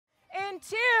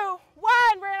2, 1.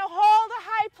 We're gonna hold a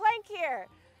high plank here.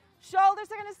 Shoulders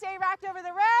are gonna stay racked over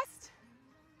the wrist.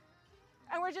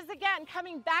 And we're just, again,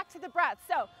 coming back to the breath.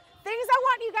 So things I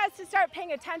want you guys to start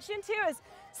paying attention to is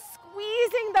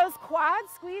squeezing those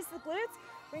quads, squeeze the glutes.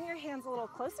 Bring your hands a little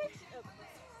closer.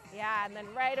 Yeah, and then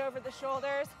right over the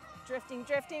shoulders. Drifting,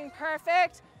 drifting,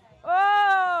 perfect.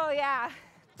 Oh, yeah.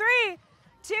 3,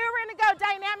 2, we're gonna go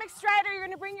dynamic strider. You're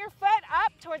gonna bring your foot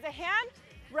up towards a hand,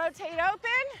 rotate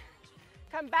open,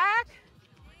 come back,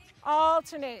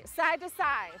 alternate, side to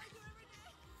side.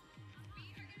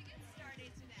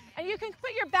 And you can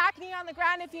put your back knee on the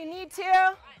ground if you need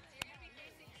to.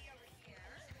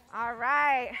 All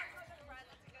right.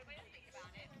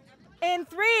 In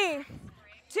 3,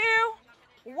 2,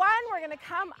 1, we're gonna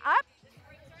come up.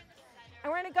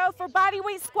 And we're gonna go for body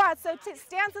weight squats. So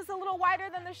stance is a little wider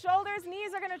than the shoulders.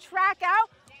 Knees are gonna track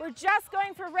out. We're just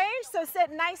going for range, so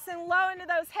sit nice and low into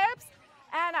those hips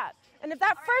and up. And if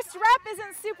that first rep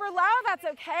isn't super low, that's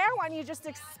okay. I want you to just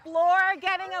explore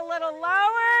getting a little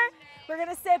lower. We're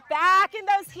gonna sit back in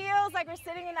those heels like we're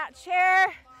sitting in that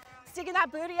chair, sticking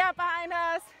that booty up behind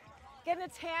us, getting a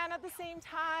tan at the same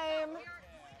time.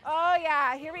 Oh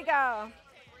yeah, here we go.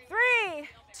 3,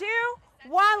 2,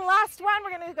 1, last one.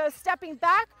 We're gonna go stepping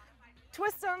back,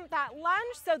 twist on that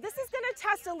lunge. So this is gonna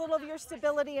test a little of your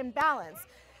stability and balance.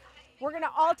 We're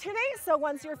gonna alternate, so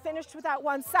once you're finished with that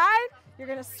one side, you're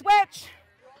gonna switch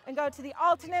and go to the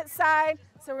alternate side.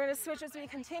 So we're gonna switch as we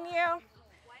continue.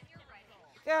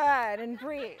 Good, and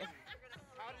breathe.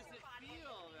 How does it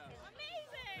feel though?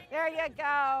 Amazing. There you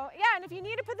go. Yeah, and if you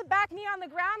need to put the back knee on the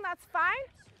ground, that's fine.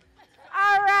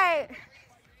 All right.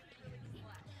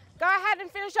 Go ahead and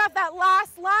finish off that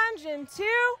last lunge in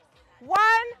 2, 1.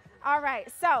 All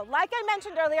right, so like I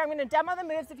mentioned earlier, I'm gonna demo the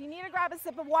moves. If you need to grab a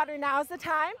sip of water, now's the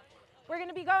time. We're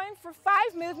gonna be going for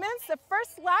 5 movements. The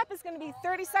first lap is gonna be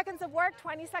 30 seconds of work,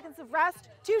 20 seconds of rest,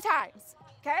 2 times,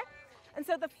 okay? And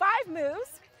so the 5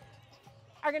 moves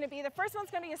are gonna be, the first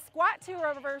one's gonna be a squat to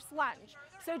a reverse lunge.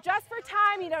 So just for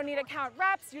time, you don't need to count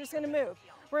reps, you're just gonna move.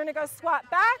 We're gonna go squat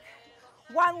back,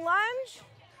 1 lunge,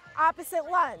 opposite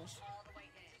lunge,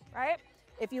 right?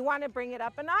 If you wanna bring it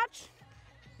up a notch,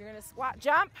 you're gonna squat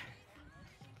jump,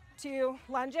 2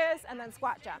 lunges, and then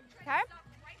squat jump, okay?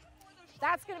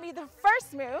 That's gonna be the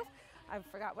first move. I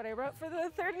forgot what I wrote for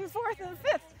the 3rd and 4th and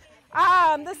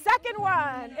 5th. The second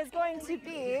one is going to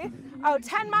be,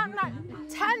 10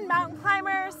 mountain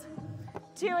climbers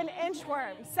to an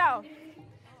inchworm. So,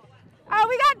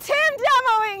 we got Tim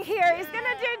demoing here. He's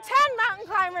gonna do 10 mountain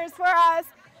climbers for us.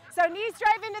 So knees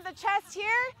drive into the chest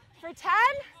here for 10,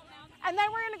 and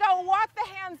then we're gonna go walk the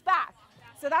hands back.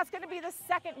 So that's gonna be the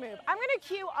second move. I'm gonna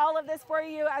cue all of this for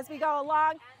you as we go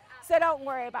along, so don't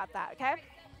worry about that, okay?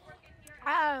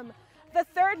 The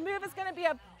third move is gonna be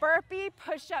a burpee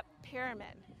push-up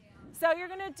pyramid. So you're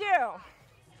gonna do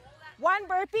 1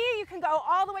 burpee. You can go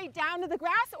all the way down to the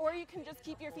grass, or you can just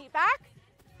keep your feet back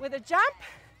with a jump.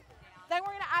 Then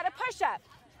we're gonna add a push-up.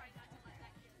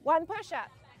 1 push-up.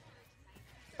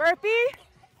 Burpee,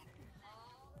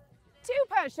 2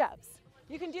 push-ups.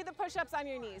 You can do the push-ups on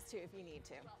your knees too if you need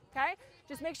to, okay?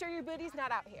 Just make sure your booty's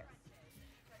not out here.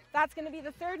 That's gonna be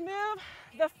the 3rd move.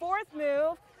 The 4th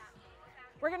move,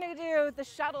 we're gonna do the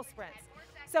shuttle sprints.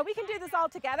 So we can do this all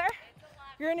together.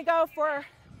 You're gonna go for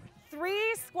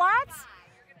 3 squats,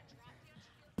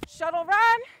 shuttle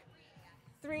run,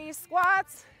 3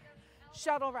 squats,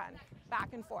 shuttle run, back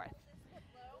and forth.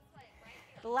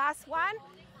 The last one,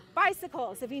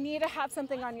 bicycles. If you need to have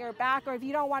something on your back, or if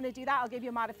you don't want to do that, I'll give you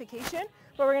a modification.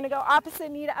 But we're gonna go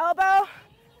opposite knee to elbow,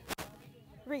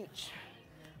 reach.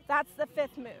 That's the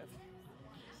 5th move.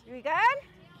 You good?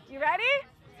 You ready?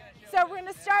 So we're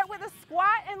gonna start with a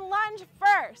squat and lunge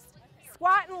first.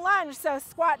 Squat and lunge, so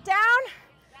squat down,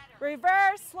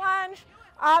 reverse lunge,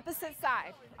 opposite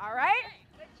side, all right?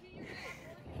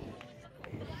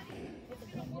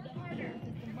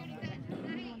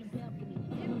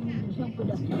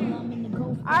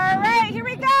 All right, here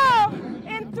we go.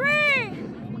 In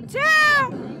 3, 2,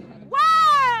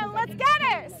 1, let's get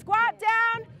it. Squat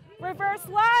down, reverse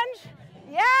lunge.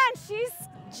 Yeah, and she's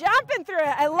jumping through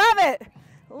it. I love it,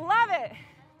 love it.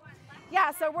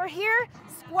 Yeah, so we're here,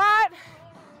 squat,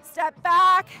 step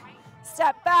back,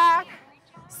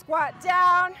 squat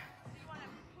down.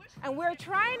 And we're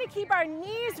trying to keep our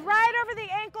knees right over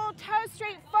the ankle, toes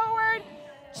straight forward,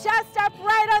 chest up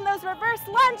right on those reverse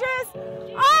lunges.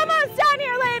 Almost done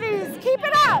here, ladies. Keep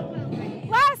it up.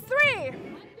 Last 3,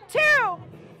 2,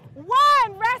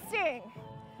 1, resting.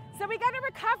 So we got to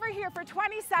recover here for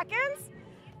 20 seconds.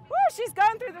 Woo, she's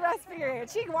going through the rest period.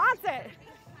 She wants it.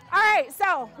 All right,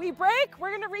 so we break. We're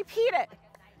going to repeat it.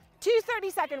 2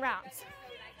 30-second rounds.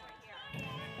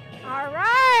 All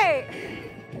right.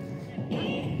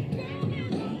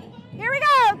 Here we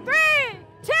go. 3,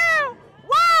 2,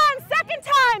 1. Second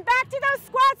time. Back to those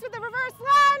squats with the reverse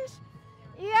lunge.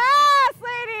 Yes,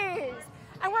 ladies.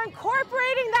 And we're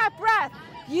incorporating that breath.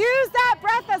 Use that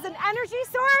breath as an energy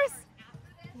source.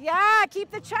 Yeah,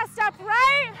 keep the chest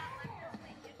upright.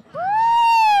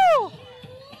 Woo!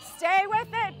 Stay with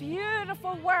it.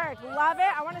 Beautiful work. Love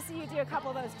it. I want to see you do a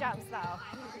couple of those jumps, though.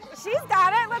 She's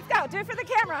got it. Let's go. Do it for the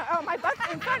camera. Oh, my butt's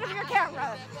in front of your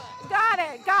camera. Got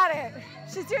it. Got it.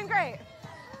 She's doing great.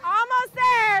 Almost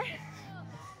there.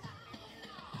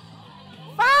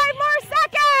 5 more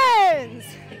seconds.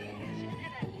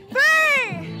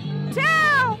 3, 2,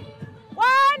 1.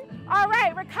 All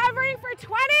right, recovering for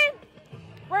 20.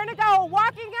 We're gonna go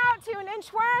walking out to an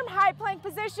inchworm, high plank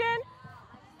position,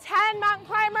 10 mountain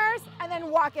climbers, and then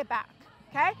walk it back,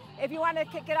 okay? If you wanna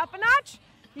kick it up a notch,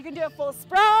 you can do a full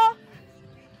sprawl,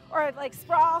 or like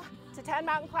sprawl to 10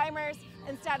 mountain climbers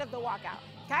instead of the walkout,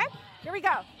 okay? Here we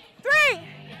go. 3,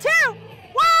 2,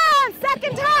 1,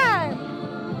 second time.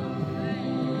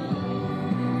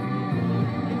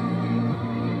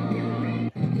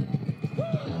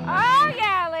 Oh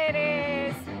yeah,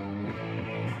 ladies.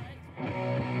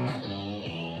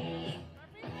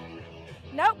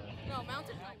 Nope. No,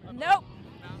 mountain. Nope.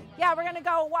 Yeah, we're gonna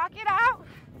go walk it out.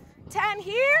 10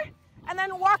 here, and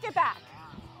then walk it back.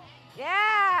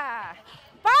 Yeah.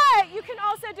 But you can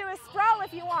also do a sprawl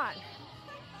if you want.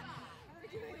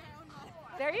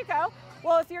 There you go.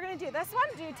 Well, if you're gonna do this one,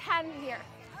 do 10 here.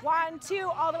 1,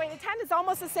 2, all the way to 10 is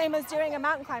almost the same as doing a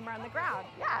mountain climber on the ground.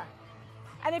 Yeah.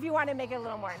 And if you want to make it a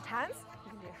little more intense,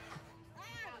 you can do.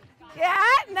 Yeah,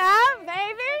 no,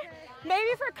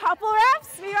 maybe for a couple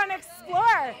reps, we want to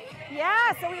explore.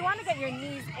 Yeah, so we want to get your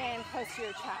knees in close to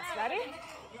your chest. Ready?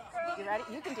 You ready?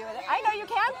 You can do it. I know you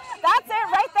can. That's it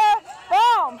right there.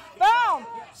 Boom, boom.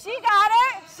 She got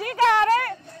it. She got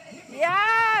it.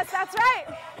 Yes, that's right.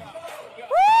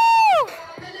 Woo!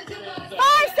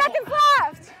 5 seconds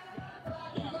left.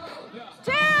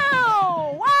 2,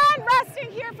 1,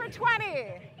 resting here for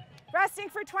 20. Resting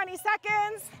for 20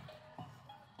 seconds.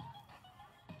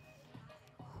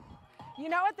 You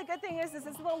know what the good thing is this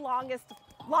is the longest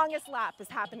lap is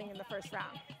happening in the first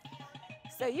round.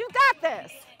 So you got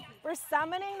this. We're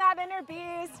summoning that inner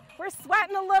beast. We're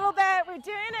sweating a little bit. We're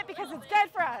doing it because it's good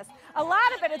for us. A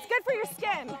lot of it, it's good for your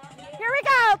skin. Here we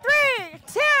go. 3,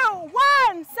 2,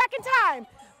 1, second time.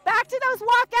 Back to those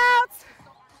walkouts.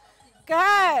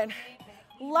 Good.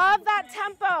 Love that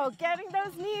tempo, getting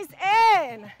those knees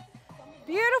in.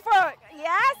 Beautiful.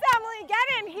 Yes, Emily, get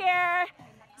in here.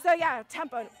 So yeah,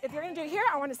 tempo. If you're gonna do it here,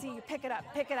 I wanna see you pick it up,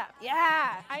 pick it up.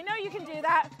 Yeah, I know you can do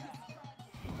that.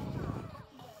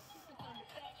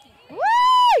 Woo,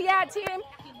 yeah, team.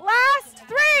 Last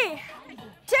 3,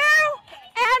 2,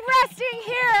 and resting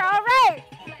here. All right,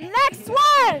 next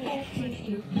one.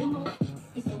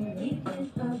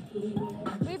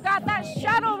 We've got that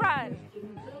shuttle run.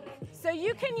 So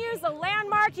you can use a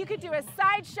landmark, you could do a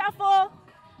side shuffle,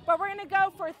 but we're gonna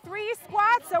go for 3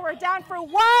 squats. So we're down for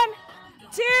 1,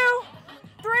 2,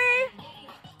 3,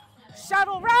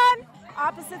 shuttle run,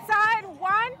 opposite side,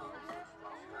 1.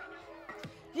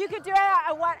 You could do it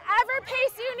at whatever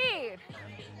pace you need.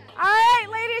 All right,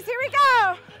 ladies, here we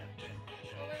go.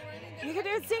 You can do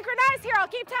it synchronized. Here, I'll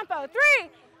keep tempo. 3,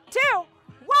 2,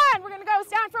 1. We're gonna go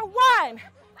down for 1,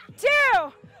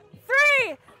 2,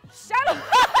 3, shuttle. 1,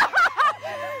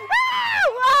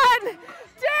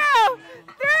 2,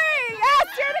 3. Yes,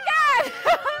 do it again.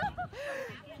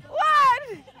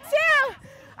 1, 2.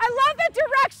 I love the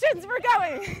directions we're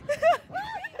going.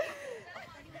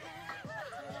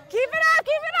 Keep it up,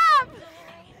 keep it up.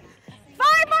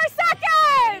 5 more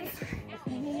seconds.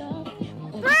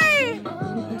 3,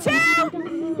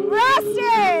 2,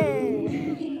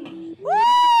 resting.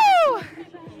 Woo!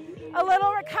 A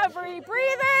little recovery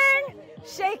breathing.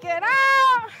 Shake it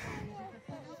out.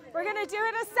 We're gonna do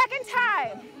it a second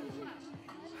time.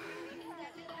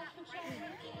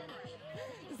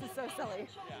 This is so silly.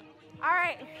 All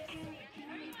right. 5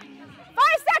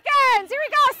 seconds. Here we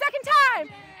go. Second time.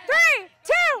 3,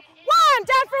 2, 1.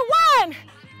 Down for 1,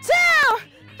 2,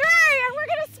 3. And we're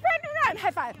going to sprint and run.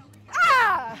 High five.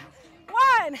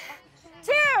 1,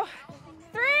 2,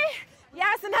 3.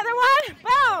 Yes, another one.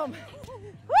 Boom.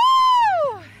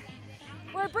 Woo!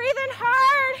 We're breathing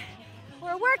hard.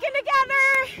 We're working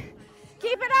together.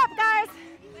 Keep it up, guys.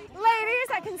 Ladies,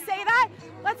 I can say that.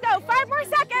 Let's go. 5 more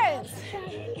seconds.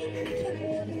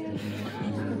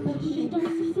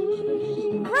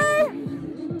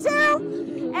 3,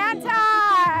 2, and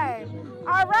time.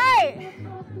 All right.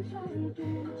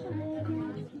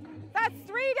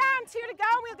 2 to go,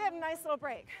 we'll get a nice little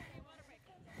break.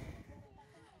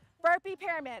 Burpee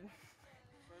pyramid.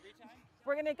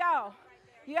 We're gonna go.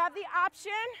 You have the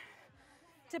option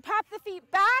to pop the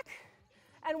feet back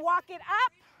and walk it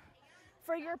up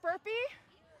for your burpee,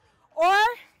 or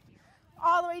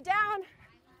all the way down,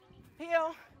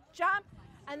 heel, jump,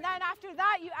 and then after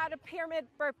that you add a pyramid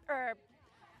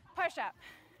push-up.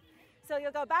 So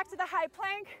you'll go back to the high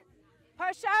plank,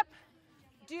 push up,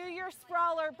 do your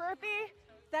sprawler burpee,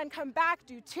 then come back,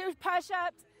 do 2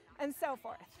 push-ups, and so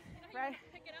forth, right?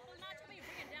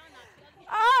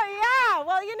 Oh yeah,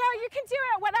 well you know, you can do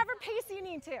it whatever pace you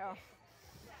need to.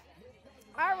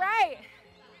 All right.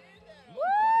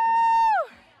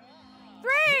 Woo!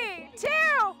 3, 2,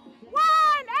 1,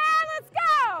 and let's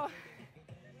go.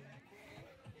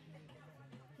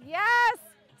 Yes.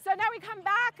 So now we come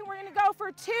back and we're gonna go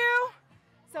for 2.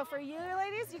 So for you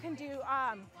ladies, you can do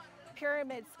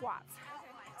pyramid squats.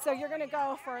 So you're gonna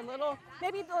go for a little,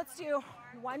 maybe let's do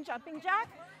 1 jumping jack,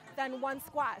 then 1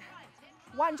 squat.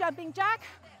 1 jumping jack,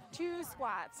 2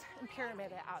 squats, and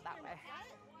pyramid it out that way.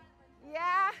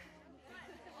 Yeah.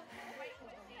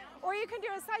 Or you can do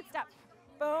a side step.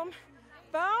 Boom,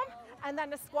 boom, and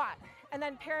then a squat. And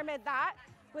then pyramid that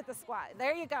with the squat.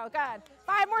 There you go, good.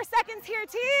 5 more seconds here,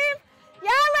 team. Yeah,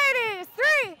 ladies,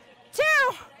 3, 2,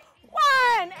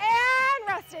 1, and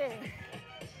resting.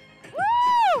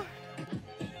 Woo!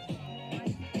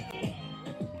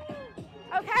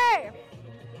 Okay,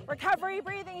 recovery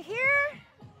breathing here.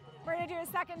 We're gonna do a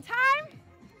second time.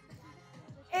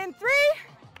 In 3,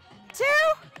 2,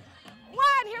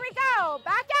 1, here we go,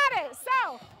 back at it.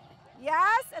 So,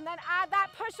 yes, and then add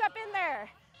that push-up in there.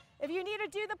 If you need to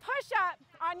do the push-up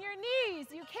on your knees,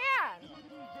 you can.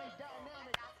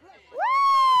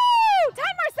 Woo! 10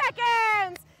 more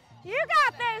seconds. You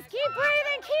got this. Keep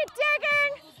breathing, keep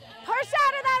digging. Push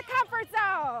out of that comfort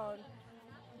zone.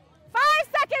 5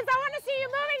 seconds, I want to see you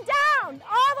moving down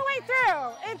all the way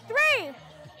through. In 3,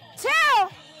 2,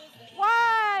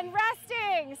 1,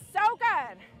 resting. So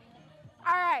good.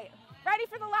 All right, ready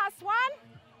for the last one?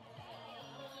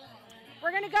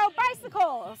 We're gonna go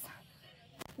bicycles.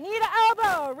 Knee to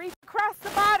elbow, reach across the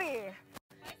body.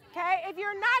 Okay, if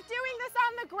you're not doing this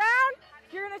on the ground,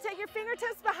 you're gonna take your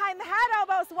fingertips behind the head,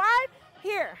 elbows wide.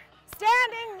 Here,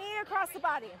 standing, knee across the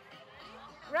body.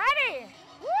 Ready?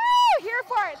 Woo, here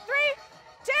for it. 3,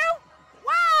 2,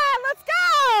 1, let's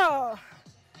go.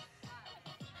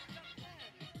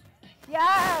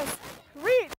 Yes,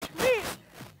 reach, reach.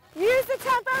 Use the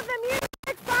tempo of the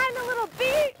music, find a little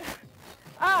beat.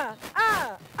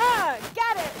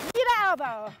 Get it, knee to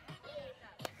elbow.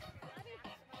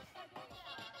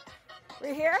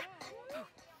 We're here.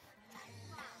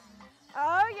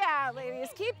 Oh yeah, ladies,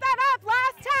 keep that up,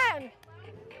 last 10.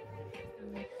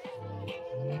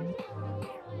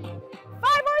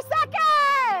 5 more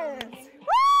seconds.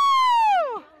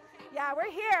 Woo! Yeah,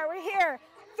 we're here, we're here.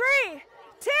 3,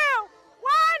 2,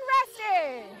 1,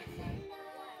 resting.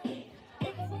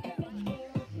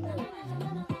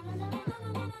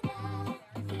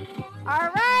 All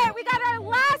right, we got our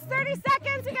last 30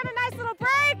 seconds. We got a nice little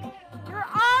break. You're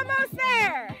almost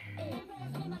there.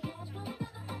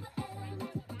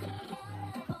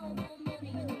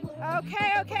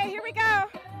 Okay, here we go.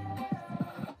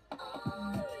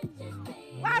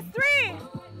 Last 3,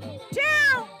 2,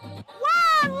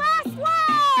 1, last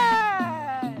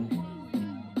one.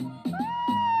 Woo!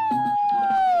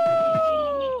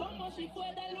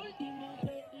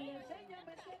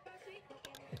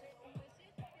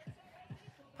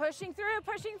 Pushing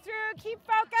through, keep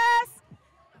focus.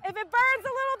 If it burns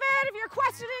a little bit, if you're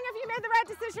questioning if you made the right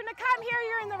decision to come here,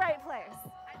 you're in the right place.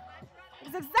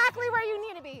 It's exactly where you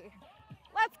need to be.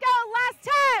 Let's go, last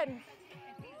 10.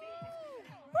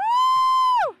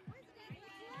 Woo!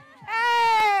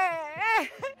 Hey.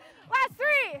 Last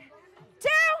 3, 2,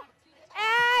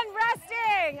 and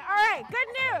resting. All right, good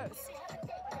news.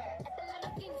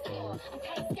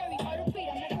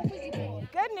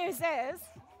 Good news is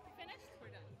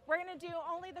we're gonna do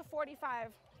only the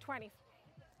 45-20.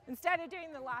 Instead of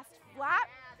doing the last lap,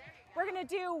 we're gonna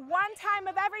do 1 time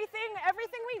of everything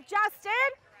we just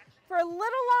did for a little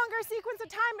longer sequence of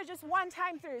time, but just 1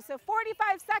 time through. So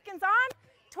 45 seconds on,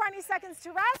 20 seconds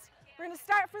to rest. We're gonna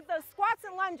start with those squats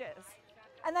and lunges.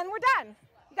 And then we're done.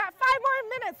 You got 5 more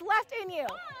minutes left in you.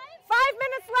 5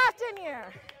 minutes left in you.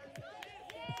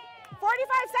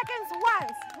 45 seconds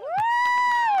once.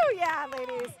 Woo! Yeah,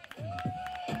 ladies.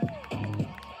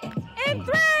 In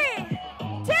 3,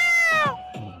 2,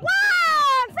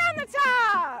 1, from the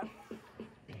top.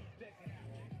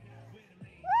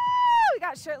 Woo! We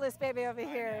got shirtless baby over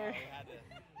here.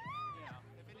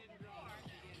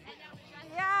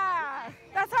 Yeah,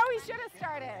 that's how we should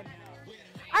started.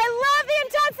 I love the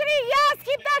intensity. Yes,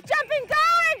 keep that jumping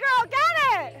going, girl. Get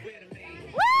it.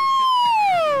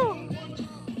 Woo!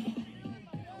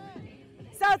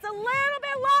 So it's a little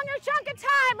bit longer chunk of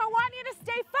time. I want you to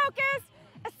stay focused,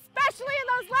 especially in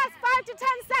those last 5 to 10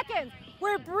 seconds.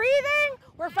 We're breathing,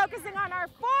 we're focusing on our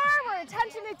form, we're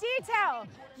attention to detail.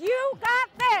 You got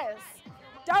this.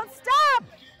 Don't stop.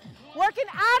 Working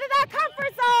out of that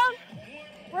comfort zone.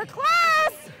 We're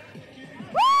close.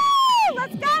 Woo!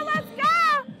 Let's go, let's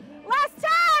go. Last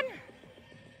 10.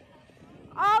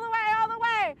 All the way, all the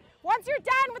way. Once you're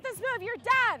done with this move, you're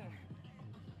done.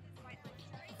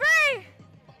 3,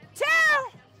 2,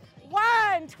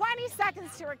 1. 20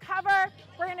 seconds to recover.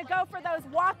 We're gonna go for those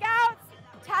walkouts.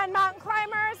 10 mountain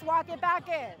climbers, walk it back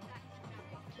in.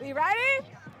 We ready?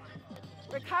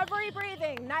 Recovery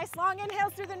breathing. Nice long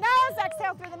inhales through the nose,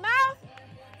 exhale through the mouth.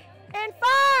 In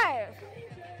 5,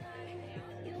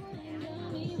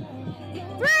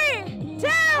 3, 2,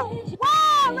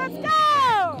 1, let's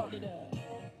go!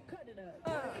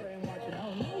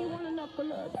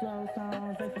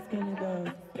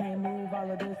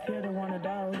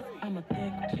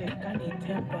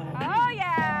 Oh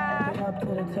yeah!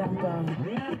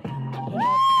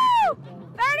 Woo!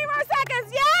 30 more seconds.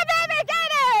 Yeah, baby,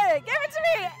 get it! Give it to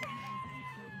me.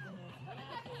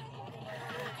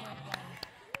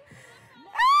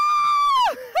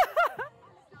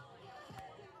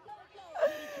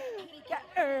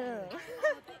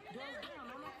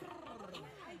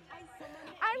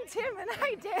 I'm Tim and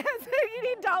I dance. You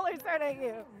need dollars thrown at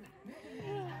you.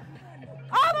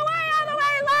 All the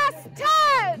way, last 10.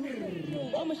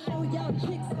 I'ma show y'all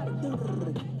chicks how to do it.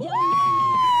 Woo!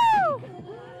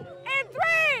 In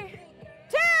 3,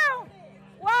 2,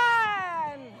 1.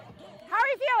 How are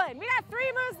you feeling? We got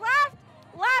 3 moves left.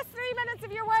 Last 3 minutes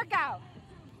of your workout.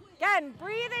 Again,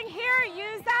 breathing here.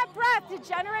 Use that breath to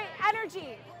generate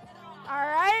energy. All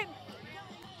right.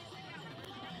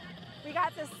 We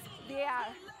got this.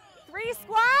 Yeah. 3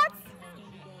 squats.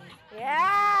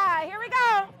 Yeah. Here we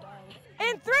go.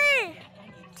 In 3,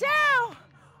 2, 1.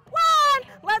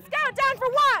 Let's go. Down for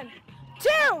 1,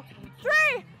 2,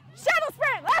 3. Shuttle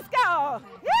sprint. Let's go.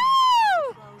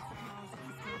 Woo!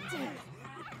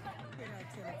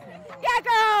 Yeah,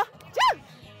 girl.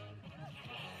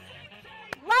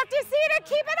 Lefty seated.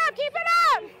 Keep it up. Keep it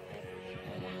up.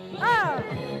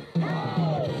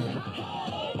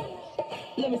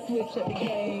 Let me switch up the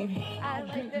game. I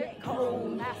like the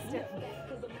cold mastiff.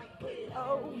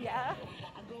 Oh, yeah.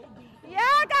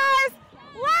 Yeah, guys.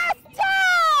 Last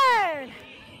 10.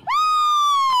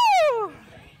 Woo!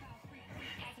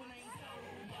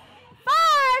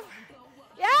 5.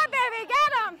 Yeah, baby, get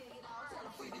them.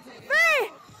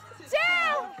 3, 2,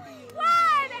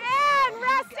 1, and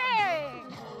resting.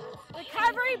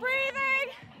 Recovery breathing.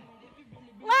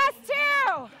 Last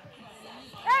 2.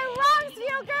 Our lungs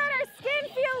feel good. Our skin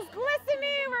feels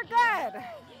glistening. We're good.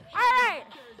 All right,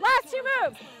 last 2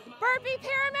 moves. Burpee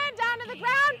pyramid down to the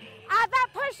ground. Add that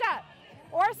push-up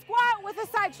or squat with a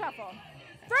side shuffle.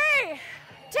 3,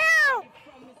 2,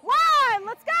 1.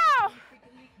 Let's go.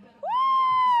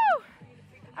 Woo!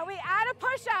 And we add a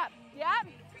push-up. Yep.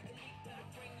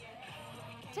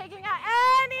 Taking out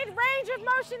any range of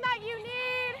motion that you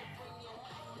need.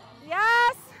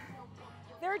 Yes.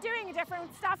 They're doing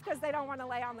different stuff because they don't want to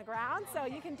lay on the ground, so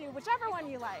you can do whichever one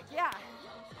you like. Yeah.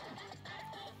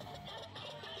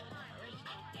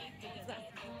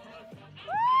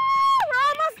 Woo! We're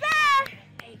almost there.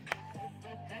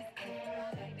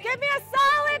 Give me a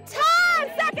solid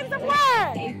 10 seconds of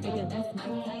work.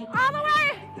 All the way.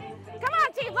 Come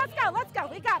on, team. Let's go. Let's go.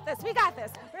 We got this. We got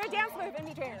this. We're going to dance move in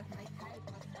between.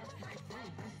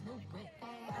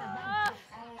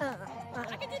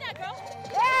 I can do that, girl.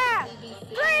 Yeah.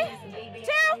 3,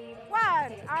 2, 1.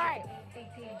 All right.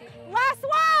 Last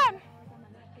one.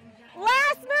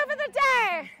 Last move of the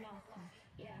day.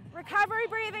 Recovery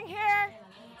breathing here.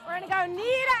 We're going to go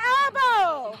knee to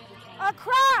elbow.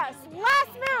 Across.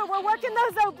 Last move. We're working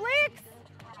those obliques.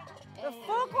 The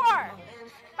full core.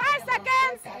 5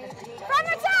 seconds. From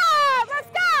the top. Let's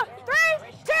go.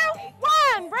 3, 2,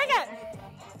 1. Bring it.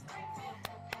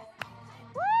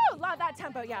 Woo! Love that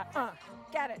tempo. Yeah.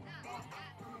 Get it.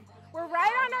 We're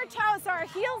right on our toes, so our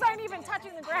heels aren't even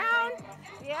touching the ground.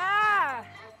 Yeah.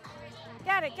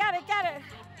 Get it, get it, get it.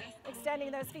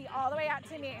 Extending those feet all the way out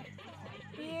to me.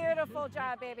 Beautiful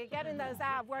job, baby. Getting those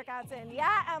ab workouts in.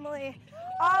 Yeah, Emily.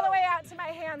 All the way out to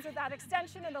my hands with that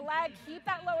extension of the leg. Keep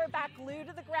that lower back glued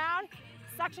to the ground.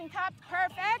 Suction cup,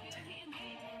 perfect.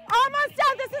 Almost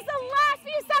done. This is the last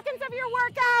few seconds of your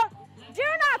workout. Do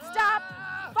not stop.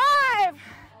 5.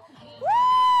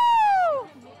 Woo!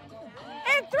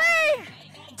 In 3,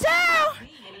 2,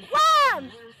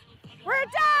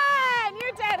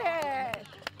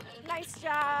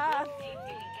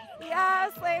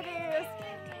 Yes, ladies.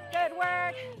 Good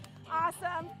work.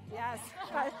 Awesome. Yes.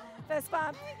 Fist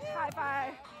bump. High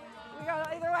five. We go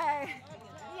either way.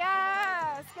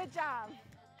 Yes. Good job.